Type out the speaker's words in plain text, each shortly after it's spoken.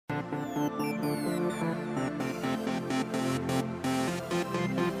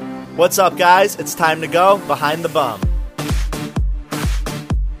What's up, guys? It's time to go behind the bum.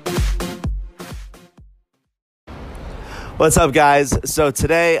 What's up, guys? So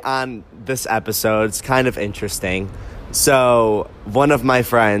today on this episode, it's kind of interesting. So one of my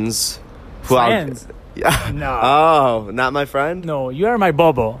friends, Friends? No. Oh, not my friend? No, you are my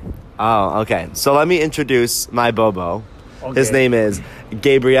Bobo. Oh, okay. So let me introduce my Bobo. Okay. His name is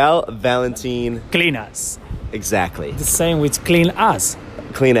Gabriel Valentin. Clean us. Exactly. The same with clean us.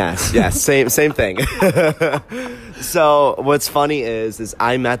 Clean ass. Yes, same thing. So what's funny is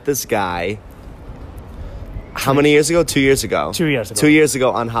I met this guy. How many years ago? 2 years ago. 2 years ago. 2 years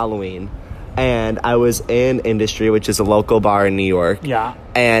ago on Halloween. And I was in Industry, which is a local bar in New York. Yeah.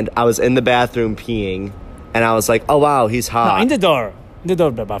 And I was in the bathroom peeing. And I was like, oh, wow, he's hot. No, in the door. In the door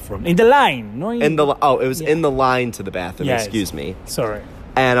of the bathroom. In the line. No, It was in the line to the bathroom. Yes. Excuse me. Sorry.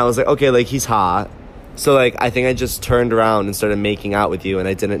 And I was like, okay, like, he's hot. So, like, I think I just turned around and started making out with you, and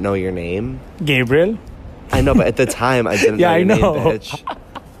I didn't know your name. Gabriel. I know, but at the time, I didn't know your name, bitch.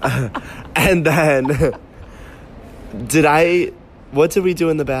 And then, what did we do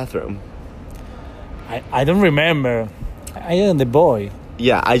in the bathroom? I don't remember. I am the boy.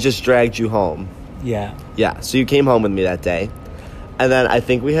 Yeah, I just dragged you home. Yeah. Yeah, so you came home with me that day. And then I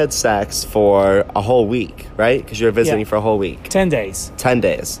think we had sex for a whole week, right? Because you were visiting for a whole week. 10 days. 10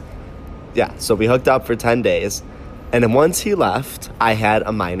 days. Yeah, so we hooked up for 10 days. And then once he left, I had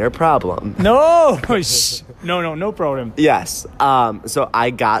a minor problem. No. No problem. Yes. So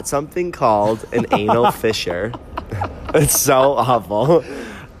I got something called an anal fissure. It's so awful.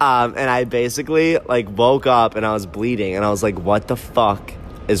 And I basically, like, woke up and I was bleeding. And I was like, what the fuck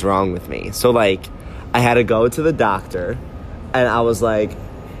is wrong with me? So, like, I had to go to the doctor. And I was like,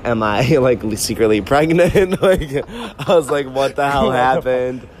 am I, like, secretly pregnant? Like, I was like, what the hell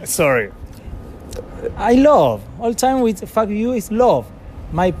happened? Sorry. I love. All time with fuck you is love.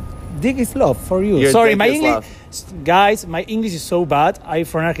 My dick is love for you. Your sorry, dick my is English. love. Guys, my English is so bad. I'm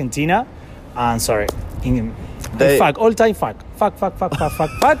from Argentina. And sorry. Fuck. All time fuck.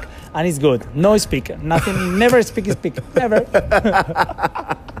 Fuck. And it's good. No speak. Nothing. Never speak. Never.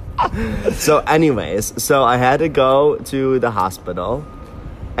 So anyways, so I had to go to the hospital.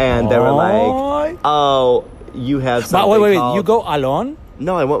 And they were like, oh, you have something Wait. called... You go alone?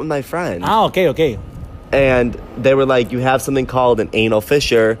 No, I went with my friend. Okay. And they were like, you have something called an anal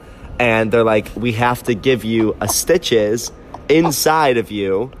fissure. And they're like, we have to give you a stitches inside of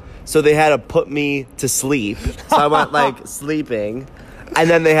you. So they had to put me to sleep. So I went, like, sleeping. And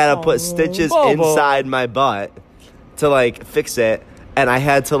then they had to put stitches Bobo. inside my butt to, like, fix it. And I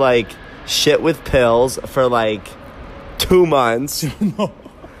had to, like, shit with pills for, like, 2 months.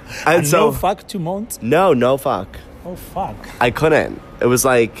 And so, no fuck 2 months? No fuck. Oh, fuck. I couldn't. It was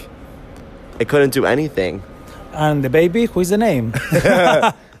like, I couldn't do anything. And the baby, who is the name?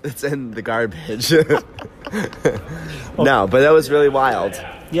 It's in the garbage. No, but that was really wild.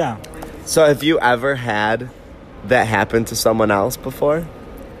 Yeah. So have you ever had that happen to someone else before?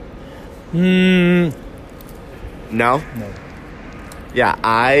 No? No. Yeah,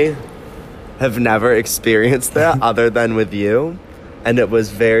 I have never experienced that other than with you. And it was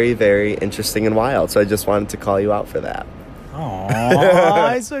very, very interesting and wild. So I just wanted to call you out for that.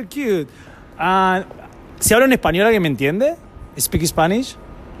 Oh, it's so cute. ¿Se habla en español alguien me entiende? Speak Spanish?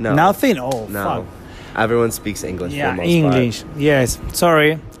 No. Nothing? Oh, No. fuck. Everyone speaks English for Yeah, the most English. part. Yes.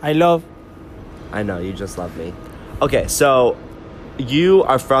 Sorry. I love... I know, you just love me. Okay, so you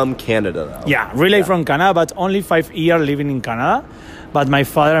are from Canada, though. Yeah, really from Canada, but only 5 years living in Canada. But my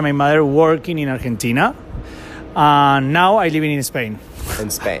father and my mother working in Argentina. And now I live in Spain. In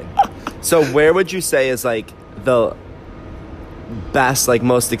Spain. So where would you say is, like, the best, like,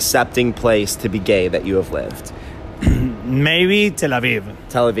 most accepting place to be gay that you have lived? Maybe Tel Aviv.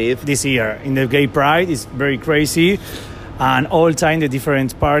 Tel Aviv? This year in the gay pride is very crazy, and all time the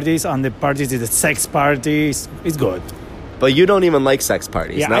different parties and the parties, the sex parties, it's good. But you don't even like sex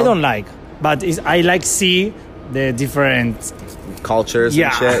parties, Yeah, no? I don't like, but I like see the different. Cultures Yeah.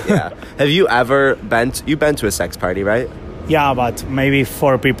 and shit? Yeah. Have you ever you've been to a sex party, right? Yeah, but maybe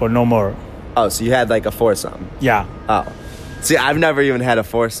 4 people, no more. Oh, so you had, like, a foursome. Yeah. Oh. See, I've never even had a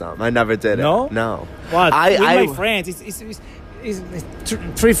foursome. I never did it. No? No. What? With my friends, it's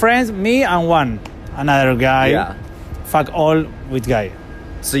 3 friends, me and one another guy. Yeah. Fuck all with guy.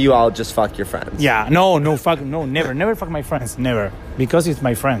 So you all just fuck your friends? Yeah. No, fuck, no, never fuck my friends, never, because it's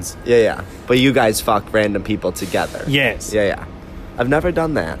my friends. Yeah. But you guys fuck random people together? Yes. Yeah. I've never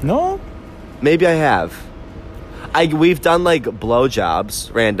done that. No. Maybe I have. We've done, like,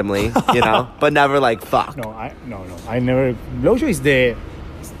 blowjobs randomly, you know, but never, like, fuck. No. I never. Blowjob is the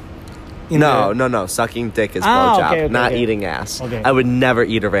No. Sucking dick is blowjob, okay, not okay. eating ass. Okay. I would never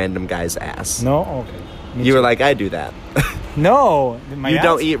eat a random guy's ass. No? Okay. Me You too. were like, I do that. No. My You ass?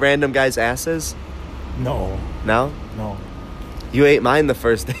 don't eat random guys' asses? No. No? No. You ate mine the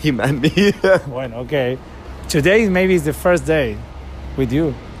first day you met me. Well, okay. Today maybe is the first day with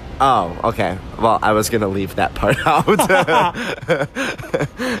you. Oh, okay. Well, I was gonna leave that part out.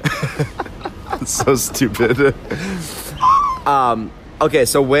 So stupid. Okay,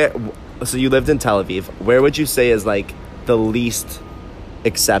 so you lived in Tel Aviv. Where would you say is like the least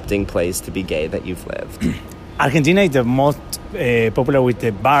accepting place to be gay that you've lived? Argentina is the most popular with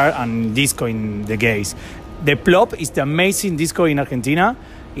the bar and disco in the gays. The Plop is the amazing disco in Argentina.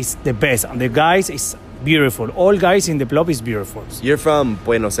 It's the best. And the guys is beautiful. All guys in the Plop is beautiful. You're from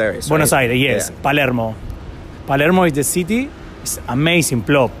Buenos Aires, right? Buenos Aires, yes. Yeah. Palermo. Palermo is the city. It's amazing.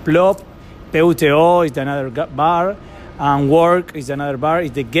 Plop. PUTO is another bar. And Work is another bar.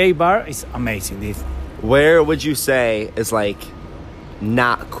 It's the gay bar. It's amazing. This Where would you say is like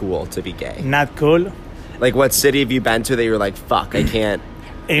not cool to be gay? not cool. Like what city have you been to that you're like, fuck, I can't.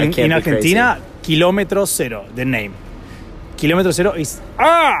 In be Argentina, crazy? Kilómetro Cero, the name. Kilómetro Cero is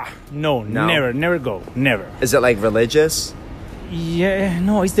no, never go, never. Is it like religious? Yeah,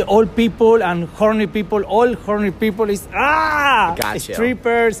 no, it's the old people and horny people. All horny people is Gotcha.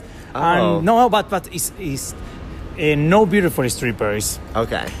 strippers Oh. and no, but it's no beautiful strippers.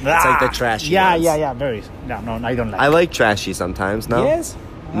 Okay. It's like the trashy ones. Yeah, very. No, I don't like. I like trashy sometimes, no? Yes.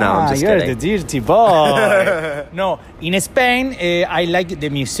 No, I'm just you're kidding. the dirty boy. No, in Spain, I like the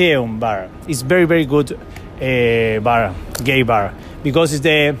museum bar. It's very, very good bar, gay bar, because it's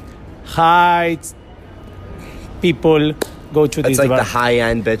the high people go to this It's like bar. the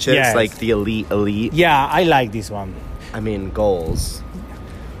high-end bitches, Yes. like the elite. Yeah, I like this one. I mean, goals.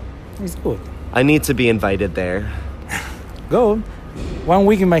 It's good. I need to be invited there. Go 1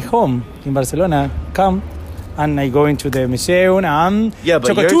 week in my home in Barcelona. Come. And I go into the museum and Yeah,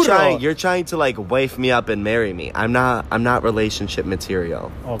 but chocochurro. you're trying to like wife me up and marry me. I'm not relationship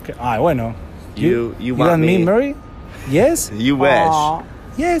material. Okay. Bueno. You want me me- marry? Yes. You wish.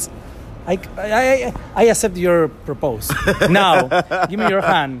 Yes. I accept your proposal. Now, give me your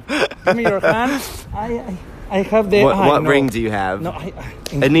hand. Give me your hand. I have the. What no. ring do you have? No,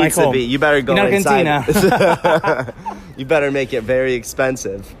 in It my needs to home. be. You better go in Argentina. inside. You better make it very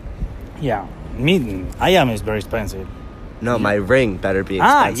expensive. Yeah, I am is very expensive. No, my ring better be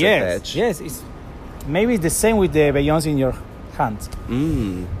expensive, bitch. Yes. It's maybe it's the same with the Beyonce in your hand.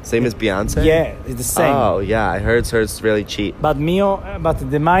 Same as Beyonce? Yeah, it's the same. Oh, yeah. I heard hers really cheap. But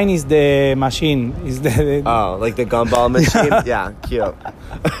the mine is the machine. Is the Oh, like the gumball machine? Yeah, cute.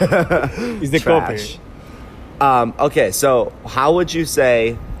 is the Trash. copy. Okay, so how would you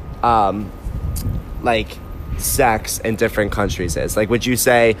say, like, sex in different countries is? Like, would you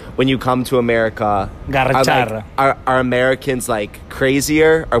say when you come to America, Garchar. are Americans, like,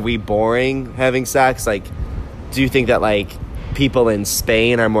 crazier? Are we boring having sex? Like, do you think that, like, people in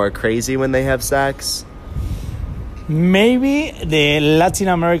Spain are more crazy when they have sex? Maybe the Latin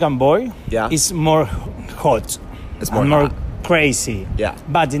American boy Yeah. is more hot. It's more and more hot. crazy. Yeah.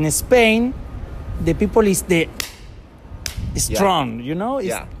 But in Spain, the people is the strong, you know? It's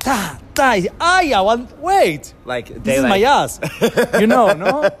Yeah. I want wait. Like, This they is like, my ass. You know,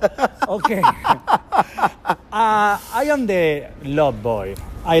 no? Okay. I am the love boy.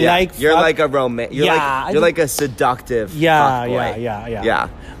 I yeah, like you're fuck- like a romantic. You're Yeah, like you're like a seductive. yeah, fuck boy. yeah.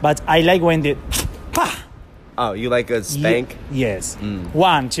 But I like when the Oh, you like a spank? Yes.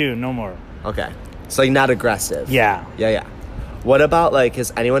 1, 2, no more. Okay, so like not aggressive. Yeah. Yeah. What about like?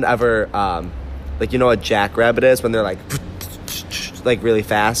 Has anyone ever like, you know what jackrabbit is when they're like really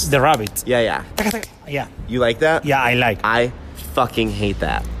fast? The rabbit. Yeah. Yeah. You like that? Yeah, I like. I fucking hate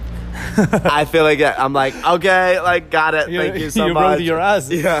that. I feel like I'm like, okay, like got it. Thank you so you much. broke your ass.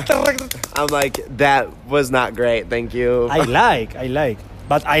 Yeah. I'm like, that was not great. Thank you. I like.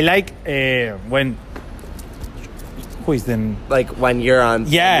 But I like when. Who is then? Like when you're on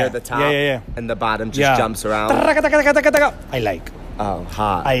Yeah. near the top Yeah. and the bottom just Yeah. jumps around. I like. Oh,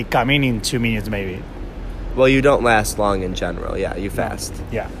 hot. I come in 2 minutes maybe. Well, you don't last long in general. Yeah, you fast.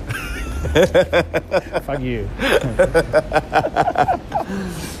 Yeah. Fuck you.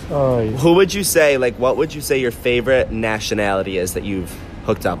 Oh, yeah. Who would you say, like, what would you say your favorite nationality is that you've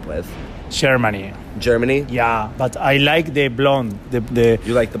hooked up with? Germany. Germany? Yeah, but I like the blonde. The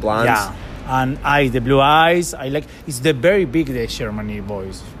You like the blondes? yeah, and the blue eyes. I like. It's the very big the Germany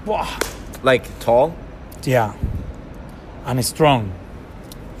boys. Wow. Like tall? Yeah, and strong.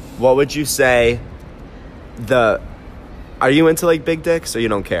 What would you say are you into like big dicks or you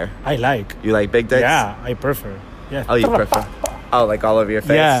don't care? I like. You like big dicks? Yeah, I prefer. Yeah. Oh, you prefer? Oh, like all over your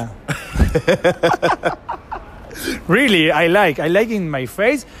face? Yeah. Really, I like in my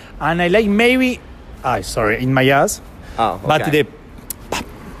face, and I like maybe, in my ass. Oh, okay. But the,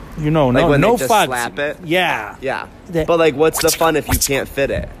 no when no they just facts. slap it? Yeah. Yeah. The- But like, what's the fun if you can't fit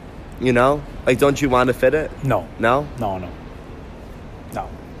it? You know? Like, don't you want to fit it? No. No? No.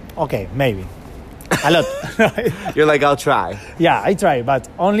 Okay, maybe. A lot. You're like, I'll try. Yeah, I try, but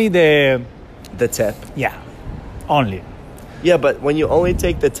only the, The tip. yeah, only. Yeah, but when you only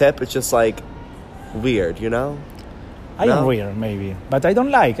take the tip, it's just like weird, you know? I No? am weird, maybe, but I don't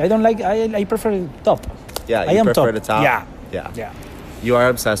like. I prefer top. Yeah, I you am prefer top. the top? Yeah. Yeah. Yeah. You are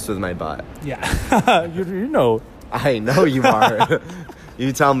obsessed with my butt. Yeah. you know. I know you are.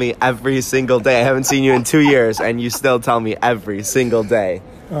 You tell me every single day. I haven't seen you in 2 years, and you still tell me every single day.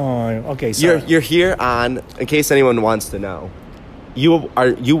 Oh, okay. Sorry. You're here on, in case anyone wants to know,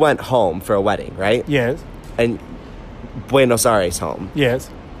 you went home for a wedding, right? Yes. And Buenos Aires home. Yes.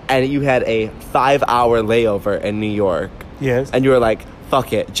 And you had a 5-hour layover in New York. Yes. And you were like,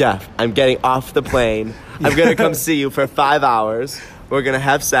 fuck it, Jeff, I'm getting off the plane. I'm going to come see you for 5 hours. We're going to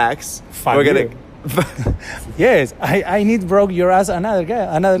have sex. Fuck We're going you. to... Yes. I need broke your ass another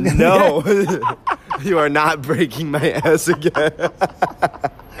guy. No. You are not breaking my ass again.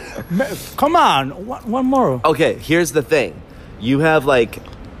 Come on. One more. Okay, here's the thing. You have like,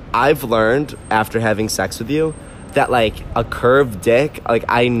 I've learned after having sex with you that like a curved dick, like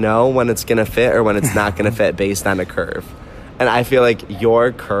I know when it's gonna fit or when it's not gonna fit based on a curve. And I feel like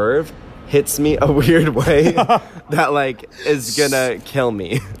your curve hits me a weird way that like is gonna kill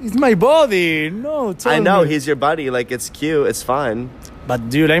me. It's my body. No, tell I know, me. he's your buddy, like it's cute, it's fun. But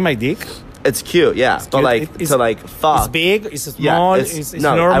do you like my dick? It's cute, yeah. But cute. like It's- to like fuck. It's big. It's Yeah, small. It's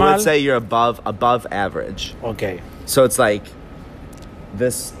no, normal. I would say you're above average. Okay. So it's like,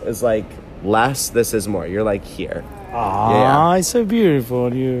 this is like less, this is more. You're like here. Ah, it's so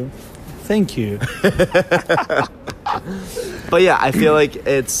beautiful. You. Thank you. But yeah, I feel like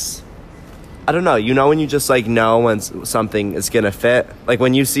it's, I don't know. You know when you just like know when something is gonna fit? Like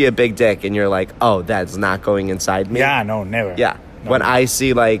when you see a big dick and you're like, oh, that's not going inside me. Yeah. No. Never. Yeah. No. When I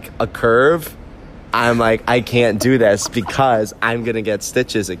see like a curve, I'm like, I can't do this because I'm gonna get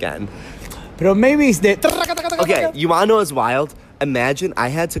stitches again. But maybe it's the. Okay, you wanna know what's wild? Imagine I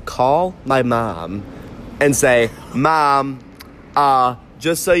had to call my mom and say, Mom,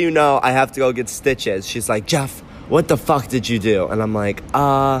 just so you know, I have to go get stitches. She's like, Jeff, what the fuck did you do? And I'm like,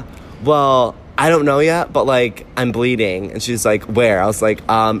 well, I don't know yet, but like, I'm bleeding. And she's like, where? I was like,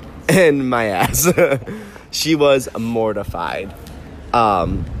 in my ass. She was mortified.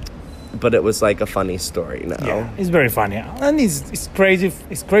 But it was like a funny story now. Yeah, it's very funny, and it's crazy.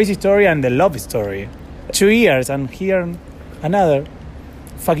 It's crazy story and the love story. 2 years and here another.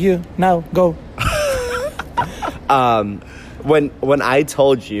 Fuck you. Now go. When I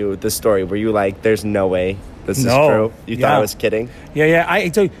told you the story, were you like, there's no way this is No. true? You thought Yeah. I was kidding? Yeah. I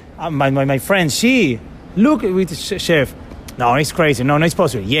told my friend. She look with chef. No, it's crazy. No, it's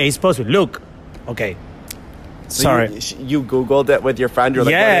possible. Yeah, it's possible. Look. Okay. So Sorry. You Googled it with your friend. You're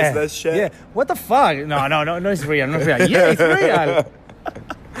like, Yeah. what is this shit? Yeah. What the fuck? No, it's real. Not real. Yeah, it's real.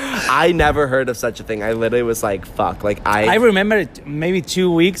 I never heard of such a thing. I literally was like, fuck. Like, I remember it maybe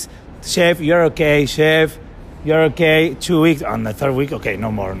 2 weeks. Chef, you're okay. Chef, you're okay. 2 weeks. On the third week, okay,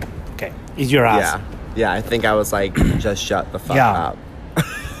 no more. Okay, it's your ass. Yeah, I think I was like, just shut the fuck Yeah. up.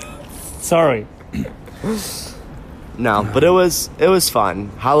 Sorry. No, but it was fun.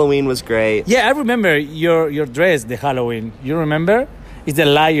 Halloween was great. Yeah, I remember your dress, the Halloween. You remember? It's the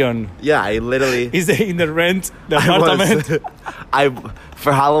lion. Yeah, I literally... Is in the rent, the I apartment. was,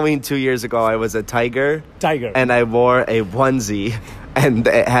 for Halloween 2 years ago, I was a tiger. Tiger. And I wore a onesie, and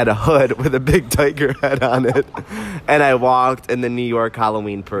it had a hood with a big tiger head on it. And I walked in the New York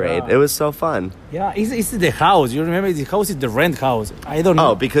Halloween parade. Yeah. It was so fun. Yeah, it's the house. You remember the house is the rent house. I don't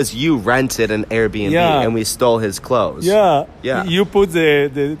know. Oh, because you rented an Airbnb Yeah. and we stole his clothes. Yeah. Yeah. You put the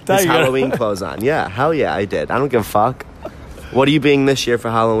His tiger. Halloween clothes on. Yeah, hell yeah, I did. I don't give a fuck. What are you being this year for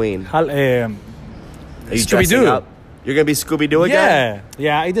Halloween? Are you dressing Scooby-Doo. up? You're gonna be Scooby-Doo again?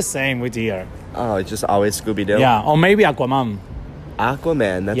 Yeah, it's the same with here. Oh, it's just always Scooby-Doo? Yeah, or maybe Aquaman.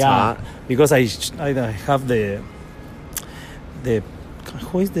 Aquaman, that's Yeah, hot. because I have the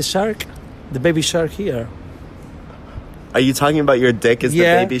who is the shark? The baby shark here. Are you talking about your dick is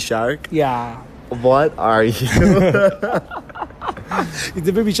Yeah. the baby shark? Yeah, What are you? it's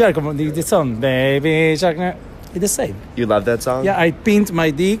the baby shark. Come on, the song, baby shark. It's the same. You love that song? Yeah, I paint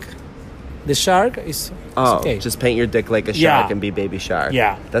my dick. The shark is Oh, okay. just paint your dick like a shark Yeah. and be baby shark.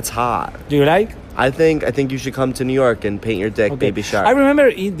 Yeah. That's hot. Do you like? I think you should come to New York and paint your dick Okay. baby shark. I remember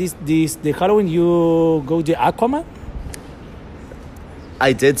in the Halloween you go to Aquaman.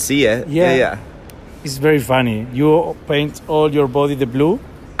 I did see it. Yeah. Yeah. It's very funny. You paint all your body the blue.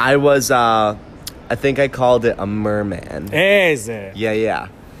 I was, I think I called it a merman. Ese. Yeah.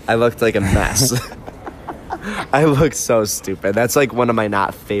 I looked like a mess. I looked so stupid. That's like one of my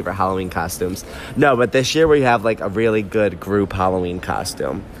not favorite Halloween costumes. No, but this year we have like a really good group Halloween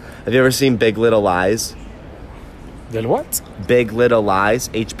costume. Have you ever seen Big Little Lies? Del what? Big Little Lies,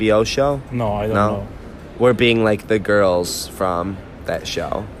 HBO show? No, I don't know. We're being like the girls from that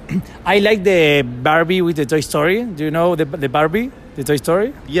show. I like the Barbie with the Toy Story. Do you know the Barbie, the Toy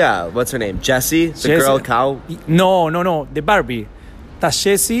Story? Yeah, what's her name? Jessie? The Jessie. girl cow? No, the Barbie. That's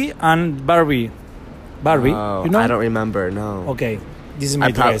Jessie and Barbie. Barbie, Oh, you know? I don't remember, no. Okay, this is my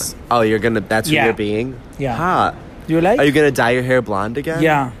dress. Oh, that's who Yeah. you're being? Yeah. Hot. Do you like? Are you gonna dye your hair blonde again?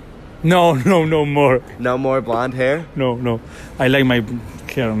 Yeah. No more. No more blonde hair? No. I like my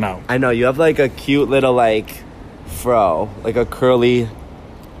hair now. I know, you have like a cute little like fro. Like a curly...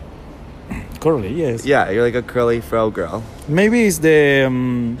 Curly, yes. Yeah, you're like a curly fro girl. Maybe it's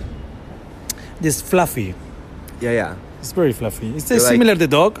the this fluffy. Yeah. It's very fluffy. It's You're like- similar to the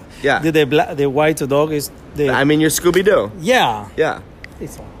dog. Yeah. The white dog is the. I mean, you're Scooby-Doo. Yeah. Yeah.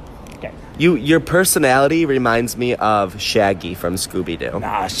 It's okay. Your personality reminds me of Shaggy from Scooby-Doo.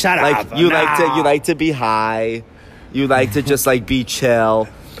 Nah, shut Like up. you Nah. like to be high. You like to just like be chill.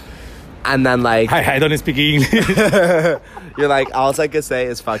 And then like I don't speak English. you're like all I could say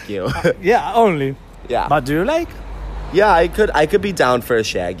is fuck you. Yeah, only. Yeah. But do you like? Yeah, I could be down for a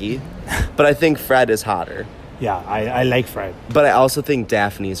Shaggy. But I think Fred is hotter. Yeah, I like Fred. But I also think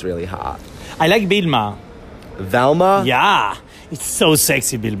Daphne's really hot. I like Vilma. Velma? Yeah, it's so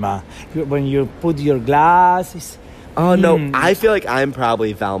sexy, Vilma. When you put your glasses. Oh no, I feel like I'm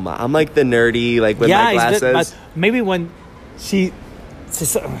probably Velma. I'm like the nerdy, like with my it's glasses. good, but maybe when she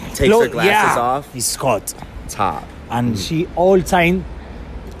takes her glasses off? it's hot, It's hot. and she all time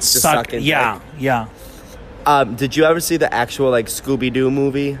Just suck. sucking Yeah, dick. yeah. Did you ever see the actual like Scooby-Doo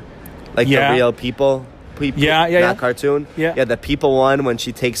movie? Like Yeah. the real people? Yeah, yeah, Not yeah. cartoon? Yeah. Yeah, the people one when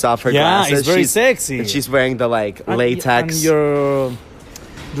she takes off her Yeah, glasses. it's very she's- sexy. And she's wearing the like And- latex. And your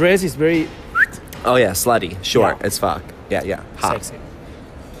dress is very Oh yeah, slutty. Short Yeah. as fuck. Yeah. Hot. sexy.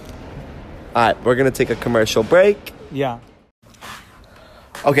 Alright, we're gonna take a commercial break. Yeah.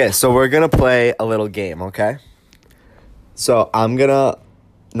 Okay, so we're gonna play a little game, okay? So I'm gonna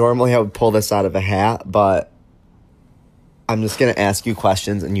normally I would pull this out of a hat, but I'm just gonna ask you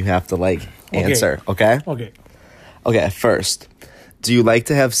questions and you have to like answer, okay? Okay. Okay, first, do you like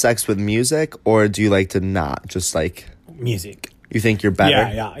to have sex with music or do you like to not? Just like Music. you think you're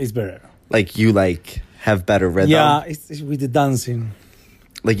better? Yeah, it's better. Like you like have better rhythm? Yeah, it's with the dancing.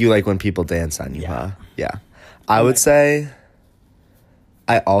 Like you like when people dance on you, Yeah. huh? Yeah. I would say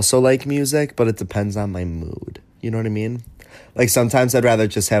I also like music, but it depends on my mood. You know what I mean? Like sometimes I'd rather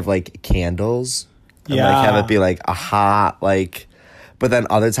just have like candles and like have Yeah. it be like a hot like but then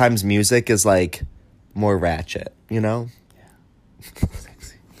other times music is like more ratchet, you know?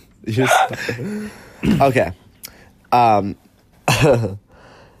 Yeah. Okay.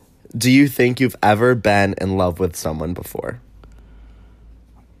 Do you think you've ever been in love with someone before?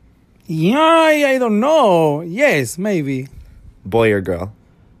 Yeah, I don't know. Yes, maybe. Boy or girl?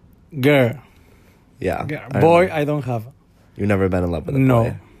 Girl. Yeah. I don't Boy, know. I don't have. You've never been in love with a No.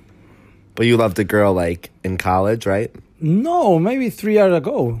 boy. But you loved a girl like in college, right? No, maybe 3 years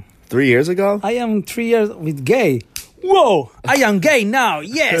ago. 3 years ago? I am 3 years with gay. Whoa, I am gay now.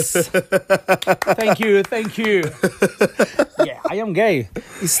 Yes. Thank you. Yeah, I am gay.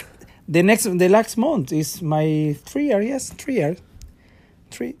 It's the last month is my 3 years. Yes, 3 years.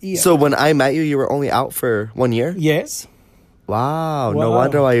 3 years. So when I met you, you were only out for 1 year? Yes. Wow. No Wow.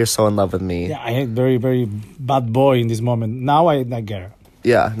 wonder why you're so in love with me. Yeah, I am very, very bad boy in this moment. Now I like girl.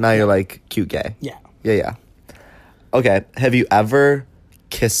 Yeah, now you're like cute gay. Yeah. Yeah. Okay, have you ever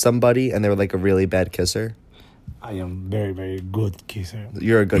kissed somebody and they were like a really bad kisser? I am very, very good kisser.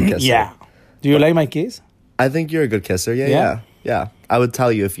 You're a good kisser. Yeah. Do you like my kiss? I think you're a good kisser. Yeah? Yeah. I would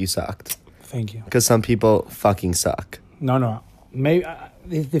tell you if you sucked. Thank you. Because some people fucking suck. No. Maybe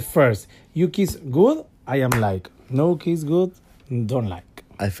it's the first. You kiss good, I am like. No kiss good, don't like.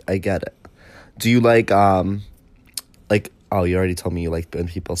 I get it. Do you like oh, you already told me you like when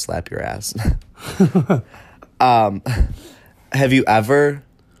people slap your ass. Have you ever,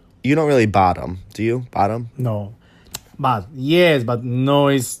 you don't really bottom, do you? Bottom? No. But yes, but no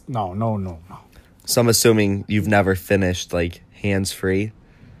is no. So I'm assuming you've never finished like hands free.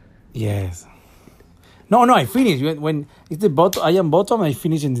 Yes. No, I finish. When it's the bottom, I am bottom, I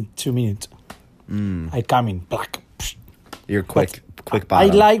finish in 2 minutes. I come in, black. You're quick I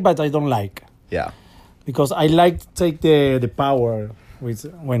bottom. like, but I don't like. Yeah. Because I like to take the power. with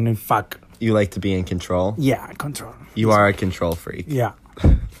when we fuck. You like to be in control? Yeah, control. You are a control freak. Yeah.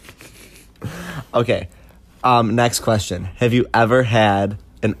 Okay. Next question. Have you ever had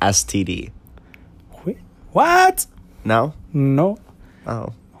an STD? What? No? No,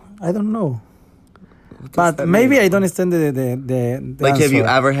 Oh. I don't know. What does But that maybe mean? I don't understand the Like, have you answer.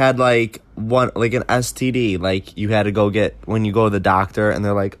 ever had like an STD? Like, you had to go get when you go to the doctor and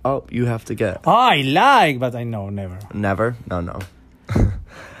they're like, "Oh, you have to get." Oh, I like, but I know never. Never? No.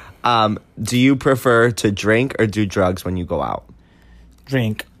 Do you prefer to drink or do drugs when you go out?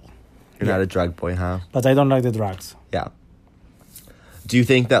 Drink, You're not a drug boy, huh? but I don't like the drugs. Yeah. Do you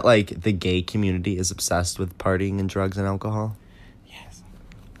think that like the gay community is obsessed with partying and drugs and alcohol?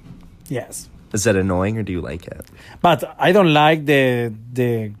 Yes, Is that annoying or do you like it? but I don't like the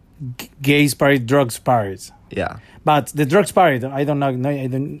gays party, drugs parties. Yeah. But the drugs party, I don't know. No, I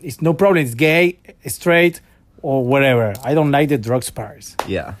don't. It's no problem. It's gay, straight, or whatever. I don't like the drugs parties.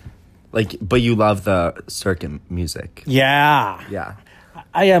 Yeah. Like, but you love the circuit music. Yeah, Yeah.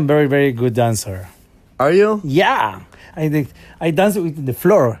 I am very very good dancer. Are you? Yeah, I dance with the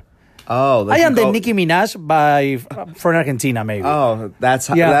floor. Oh, like I am you the go- Nicki Minaj from Argentina, maybe. Oh, that's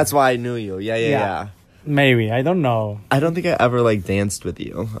Yeah. that's why I knew you. Yeah. Yeah. Maybe, I don't know. I don't think I ever like danced with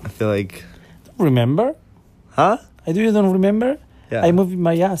you. I feel like, Remember? huh? I do you don't remember? Yeah. I moved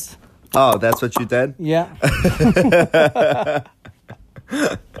my ass. Oh, that's what you did? Yeah.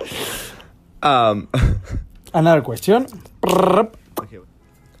 Another question.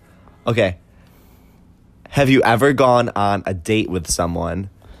 Okay. Have you ever gone on a date with someone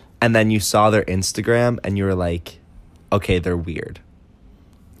and then you saw their Instagram and you were like, okay, they're weird?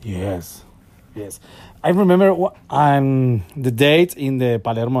 Yes. Yes. I remember the date in the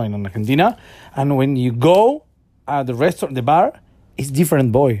Palermo in Argentina, and when you go at the restaurant, the bar, it's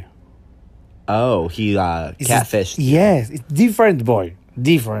different boy. Oh, he It's catfished. Yes, it's different boy.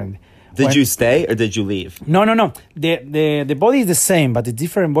 Different. Did you stay or did you leave? No. The body is the same, but the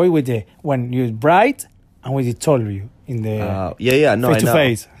different boy with the when you bright and when they told you in the Yeah, no, face I to know.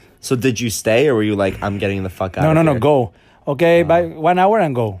 face. So did you stay or were you like, I'm getting the fuck out No, of no, here? go. Okay, bye. 1 hour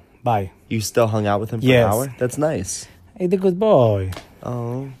and go. Bye. You still hung out with him for Yes. an hour? That's nice. Hey, the good boy.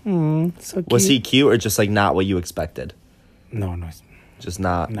 Oh. So cute. Was he cute or just like not what you expected? No, it's Just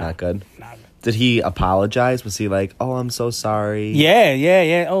not good? not. Did he apologize? Was he like, "Oh, I'm so sorry"?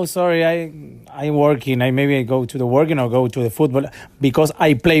 Yeah. Oh, sorry. I working. Maybe I go to the working or go to the football because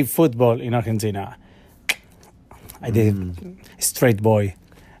I play football in Argentina. I did straight boy.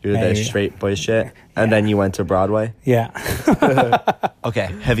 You're that Maybe. straight boy shit, and then you went to Broadway. Yeah.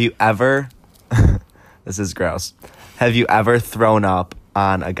 Okay, have you ever? This is gross. Have you ever thrown up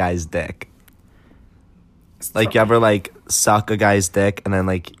on a guy's dick? Like you ever like suck a guy's dick and then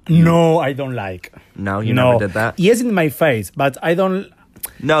like No, I don't like. no, you No. never did that. Yes, in my face, but I don't.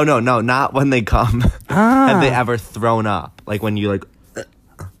 No, not when they come. Have they ever thrown up? Like when you like,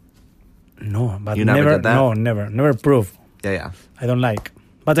 No, but You never did that? No, never proof. yeah. I don't like.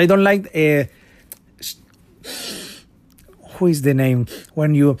 But I don't like. Who is the name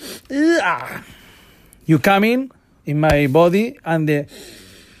when you come in my body and the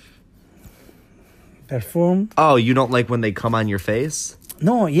perfume? Oh, you don't like when they come on your face?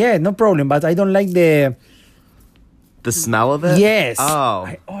 No, yeah, no problem. But I don't like the. The smell of it? Yes. Oh.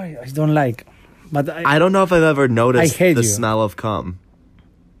 I don't like. But I don't know if I've ever noticed I hate the you. smell of cum.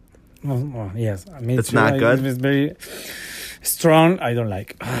 oh, yes. I mean, It's not good? It's very strong. I don't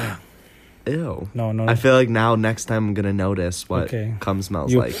like. Ew. No. I feel like now next time I'm gonna notice what Okay. cum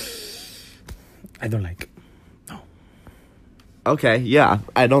smells You- like. I don't like. Okay, yeah.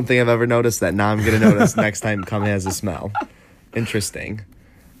 I don't think I've ever noticed that. Now I'm gonna notice next time cum has a smell. Interesting.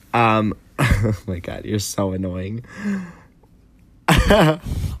 Oh my god, you're so annoying.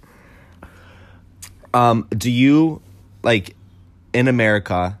 Do you like in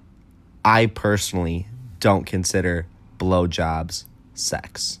America? I personally don't consider blowjobs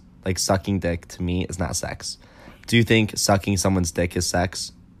sex. Like sucking dick to me is not sex. Do you think sucking someone's dick is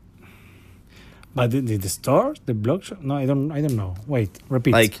sex? But the store, the blog shop? No, I don't know. Wait,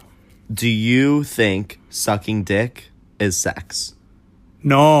 repeat. Like, do you think sucking dick is sex?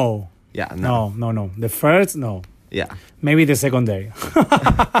 No. Yeah, no. No. The first, no. Yeah. Maybe the second day.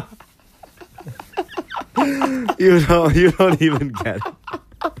 You don't even get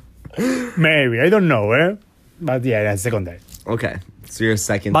it. Maybe. I don't know, But yeah, the second day. Okay. So you're a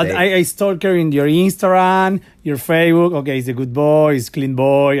second But date. I stalk her in your Instagram, your Facebook. Okay, he's a good boy, he's clean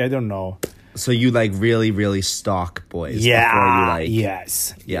boy. I don't know. So you like really, really stalk boys before you Yeah. like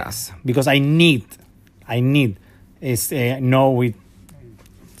Yes. Yeah. Yes. Because I need is know with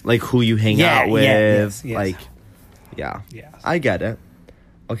like who you hang Yeah, out with. yes. Like yeah. Yes. I get it.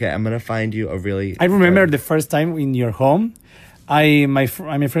 Okay, I'm gonna find you a really. I remember the first time in your home. My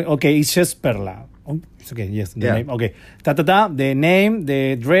friend. Okay, it's just Perla. Oh, it's okay. Yes, the Yeah. name. Okay, the name,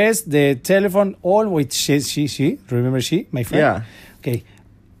 the dress, the telephone, all with she. Remember she, my friend. Yeah. Okay,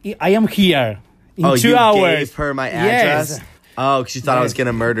 I am here in Oh, 2 you hours. gave her my address. Yes. Oh, 'cause she thought I was Yes.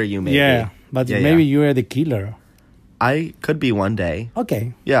 gonna murder you. Maybe. Yeah, but Yeah, maybe yeah. you are the killer. I could be one day.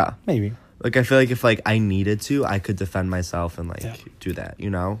 Okay, Yeah. maybe. Like I feel like if like I needed to, I could defend myself and like Yeah. do that. You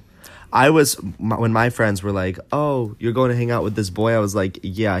know. When my friends were like, "Oh, you're going to hang out with this boy," I was like,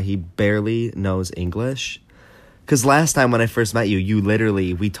 "Yeah, he barely knows English." Because last time when I first met you,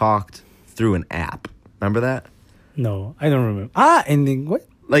 we talked through an app. Remember that? No, I don't remember. And then what?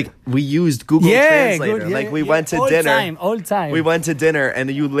 Like we used Google Yeah, Translator. good, yeah, like we yeah. went to all dinner. All time. We went to dinner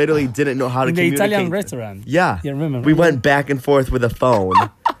and you literally didn't know how to in the communicate. Italian restaurant. Yeah. Yeah, remember. We went back and forth with a phone. All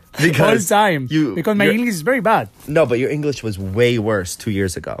Because time. you Because my your- English is very bad. No, but your English was way worse 2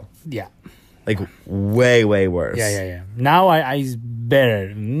 years ago. Yeah. Like way, way worse. Yeah. Now I is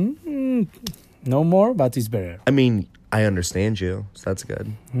better. No more, but it's better. I mean, I understand you, so that's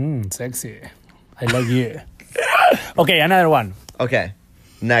good. Sexy. I like you. Okay, another one. Okay.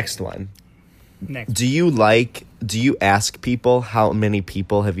 Next one. Next. Do you ask people how many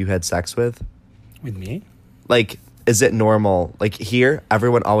people have you had sex with? With me? Like, is it normal? Like here,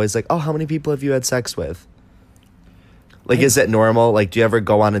 everyone always like, "Oh, how many people have you had sex with?" Like, is it normal? Like, do you ever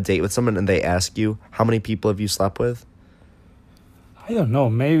go on a date with someone and they ask you, "How many people have you slept with?" I don't know.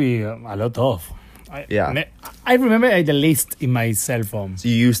 Maybe a lot of. Yeah. I remember I had a list in my cell phone. So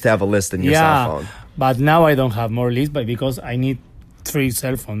you used to have a list in your cell phone. But now I don't have more lists, but because I need 3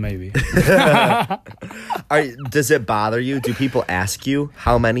 cell phone maybe. Does it bother you? Do people ask you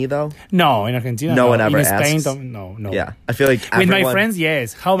how many though? No, in Argentina. No one ever in Spain, asks? no. Yeah, I feel like With my everyone- friends,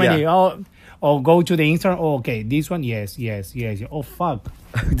 yes. How many? Yeah. Oh, go to the Instagram. Oh, okay, this one, yes. Oh, fuck.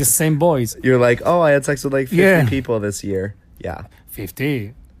 With the same boys. You're like, "Oh, I had sex with like 50 Yeah. people this year." Yeah,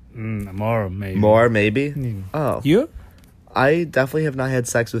 50. More, maybe. more maybe. Oh, You? I definitely have not had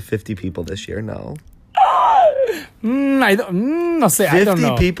sex with 50 people this year. No, I don't, no sé, I don't 50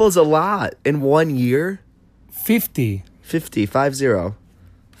 know. people is a lot in 1 year. 50. 50, 50.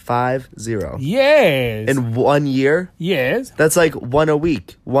 Yes. In 1 year, yes. that's like one a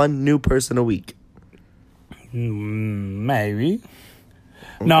week. One new person a week. Maybe.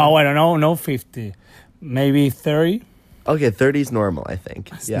 No, I don't know. No, 50. Maybe 30. Okay, 30 is normal, I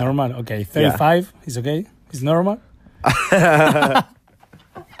think. It's Yeah. normal. Okay. 35 is okay. It's normal.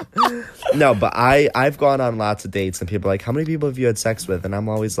 No, but I've gone on lots of dates and people are like, "How many people have you had sex with?" And I'm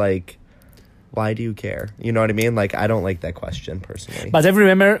always like, "Why do you care?" You know what I mean? Like, I don't like that question personally. But I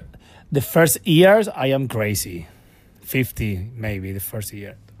remember the first years, I am crazy. 50, maybe, the first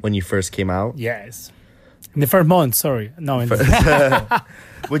year. When you first came out, Yes. In the first month, sorry. No, do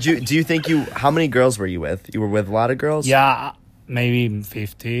you think how many girls were you with? You were with a lot of girls? yeah, maybe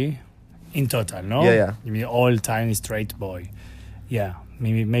 50 in total, no? Yeah. I mean, all time straight boy. Yeah,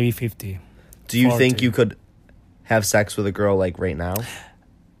 maybe 50. Do you think 40. you could have sex with a girl like right now?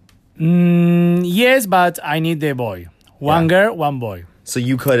 Yes, but I need the boy. One girl, one boy. So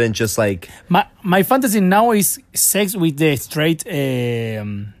you couldn't just like My fantasy now is sex with the straight boy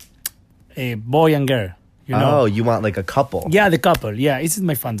and girl. You know? oh, you want like a couple? Yeah, the couple. Yeah, this is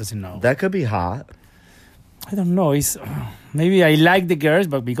my fantasy now. That could be hot. I don't know. It's maybe I like the girls,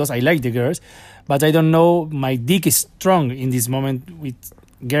 but because I like the girls, but I don't know. My dick is strong in this moment with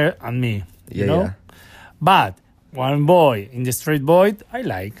girl and me. You know. Yeah. But one boy in the straight boy, I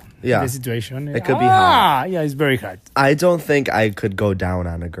like. Yeah. The situation. It could be hot. Yeah, it's very hard. I don't think I could go down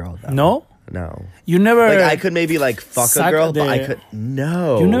on a girl though. No, No. you never. Like I could maybe like fuck a suck girl, but I the- could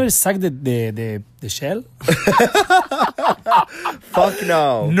no. You never suck the shell? Fuck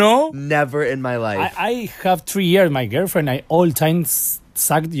no. No. Never in my life. I have 3 years. My girlfriend, I all time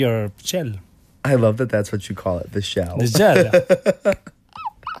sucked your shell. I love that that's what you call it, the shell. The shell.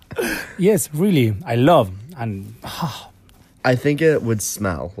 Yes, really. I love. And I think it would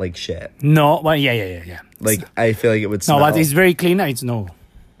smell like shit. no, but yeah. Like I feel like it would No, smell. but it's very clean. It's no.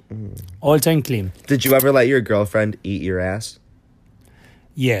 All time clean. Did you ever let your girlfriend eat your ass?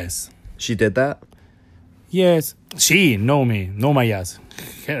 Yes. She did that? Yes. She know me. Know my ass.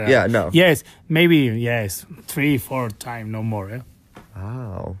 Yeah, no. Yes. Maybe, yes. 3-4 times, no more. Eh?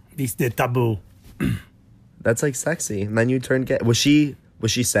 Wow. This the taboo. That's like sexy. And then you turned gay. Was she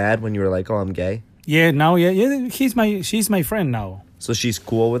sad when you were like, "Oh, I'm gay"? Yeah, now, yeah. She's my friend now. So she's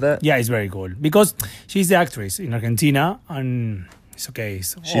cool with it? Yeah, it's very cool. Because she's the actress in Argentina and it's okay.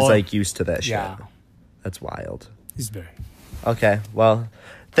 She's like used to that shit. Yeah. That's wild. It's very. Okay. Well,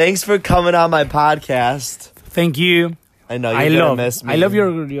 thanks for coming on my podcast. Thank you. I know I you're gonna love, miss me. I love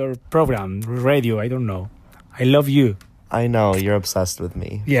your program, radio. I don't know. I love you. I know you're obsessed with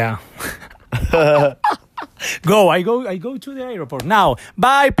me. Yeah. I go to the airport now.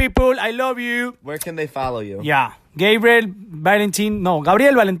 Bye, people. I love you. Where can they follow you? Yeah. Gabriel Valentin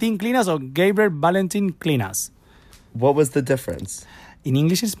Clinas or Gabriel Valentin Clinas. What was the difference? In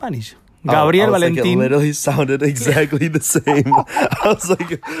English and Spanish. I Gabriel was like, Valentin. it literally sounded exactly the same. I was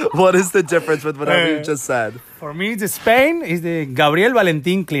like, what is the difference with whatever you just said? For me, the Spain is the Gabriel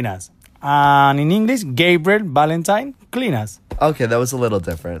Valentin Clinas. And in English, Gabriel Valentine Clinas. Okay, that was a little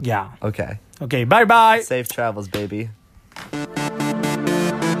different. Yeah. Okay. Okay, bye-bye. Safe travels, baby.